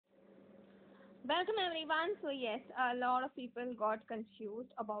Welcome everyone. So yes, a lot of people got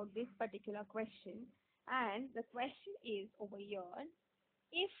confused about this particular question, and the question is over here.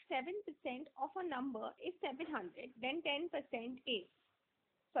 If 7% of a number is 700, then 10% is,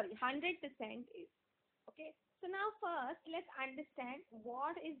 sorry, 100% is. Okay. So now first let's understand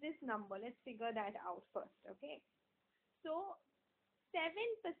what is this number. Let's figure that out first. Okay. So 7%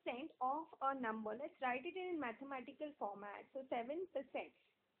 of a number, let's write it in mathematical format. So 7%.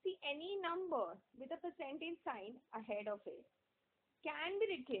 See, any number with a percentage sign ahead of it can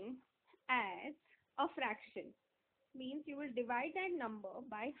be written as a fraction. Means you will divide that number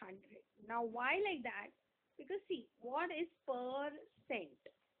by 100. Now why like that? Because see, what is percent?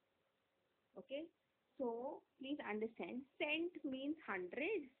 Okay. So please understand, cent means 100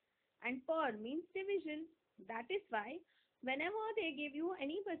 and per means division. That is why whenever they give you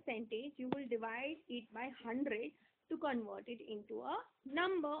any percentage, you will divide it by 100 to convert it into a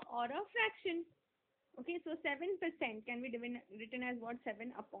number or a fraction. Okay, so 7% can be written as what?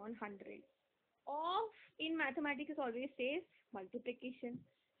 7 upon 100. Of in mathematics always says multiplication.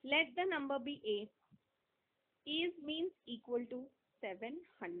 Let the number be a. Is means equal to 700.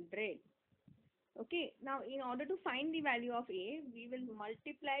 Okay, now in order to find the value of a, we will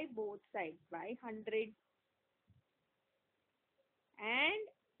multiply both sides by 100 and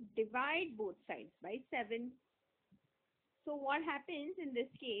divide both sides by 7. So what happens in this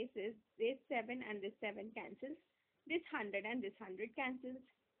case is this 7 and this 7 cancels. This 100 and this 100 cancels.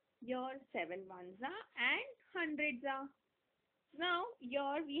 Your 7 ones are and hundreds are. Now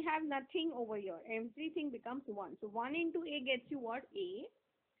here we have nothing over here. Everything becomes 1. So 1 into a gets you what? A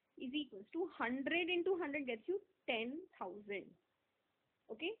is equals to 100 into 100 gets you 10,000.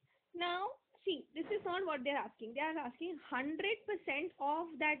 Okay. Now see, this is not what they are asking. They are asking 100% of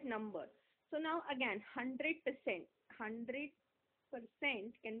that number. So now again 100%. 100%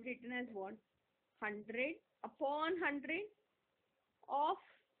 can be written as what? 100 upon 100 of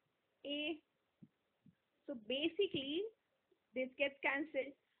a. So basically this gets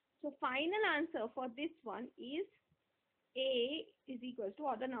cancelled. So final answer for this one is a is equals to,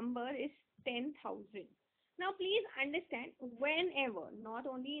 or the number is 10,000. Now please understand, whenever, not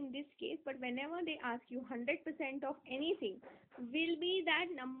only in this case, but whenever they ask you 100% of anything, will be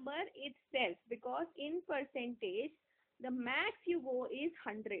that number itself, because in percentage, the max you go is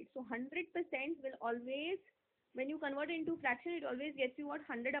 100. So 100% will always, when you convert it into fraction, it always gets you what?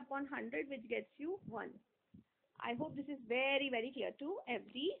 100 upon 100, which gets you 1. I hope this is very, very clear to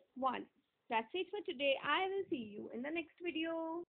everyone. That's it for today. I will see you in the next video.